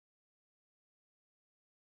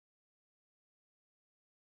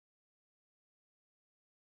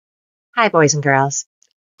Hi, boys and girls.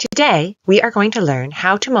 Today, we are going to learn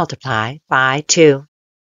how to multiply by 2.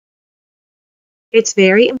 It's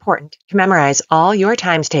very important to memorize all your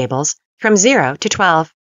times tables from 0 to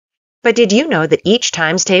 12. But did you know that each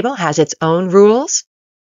times table has its own rules?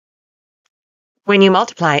 When you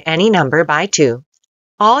multiply any number by 2,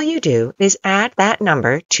 all you do is add that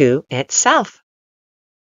number to itself.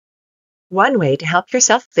 One way to help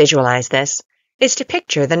yourself visualize this is to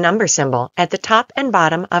picture the number symbol at the top and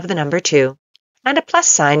bottom of the number 2 and a plus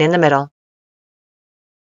sign in the middle.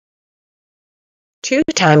 2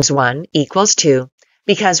 times 1 equals 2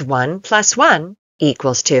 because 1 plus 1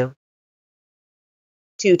 equals 2.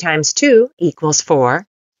 2 times 2 equals 4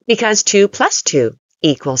 because 2 plus 2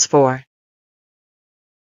 equals 4.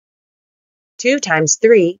 2 times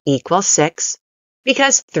 3 equals 6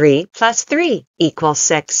 because 3 plus 3 equals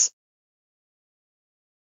 6.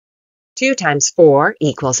 2 times 4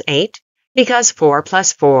 equals 8 because 4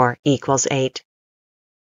 plus 4 equals 8.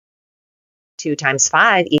 2 times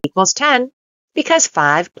 5 equals 10 because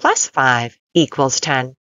 5 plus 5 equals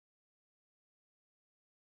 10.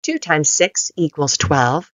 2 times 6 equals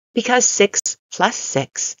 12 because 6 plus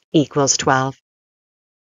 6 equals 12.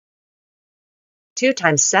 2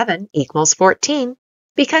 times 7 equals 14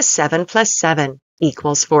 because 7 plus 7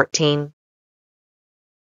 equals 14.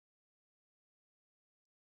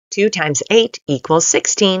 2 times 8 equals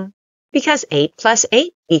 16 because 8 plus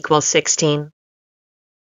 8 equals 16.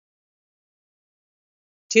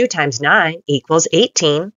 2 times 9 equals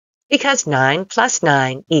 18 because 9 plus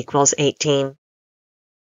 9 equals 18.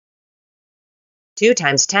 2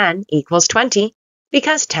 times 10 equals 20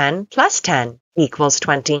 because 10 plus 10 equals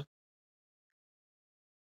 20.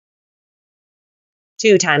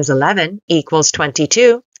 2 times 11 equals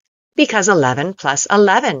 22 because 11 plus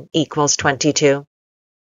 11 equals 22.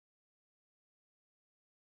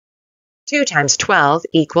 2 times 12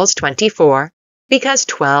 equals 24 because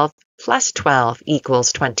 12 plus 12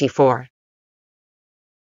 equals 24.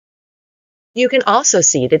 You can also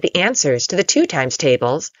see that the answers to the 2 times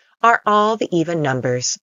tables are all the even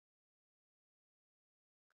numbers.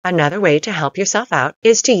 Another way to help yourself out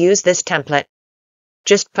is to use this template.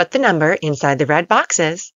 Just put the number inside the red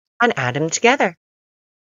boxes and add them together.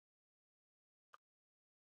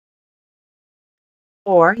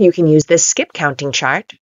 Or you can use this skip counting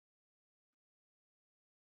chart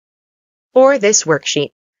or this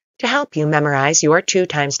worksheet to help you memorize your 2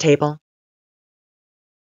 times table.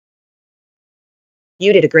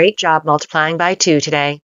 You did a great job multiplying by 2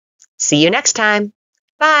 today. See you next time.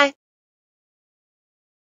 Bye.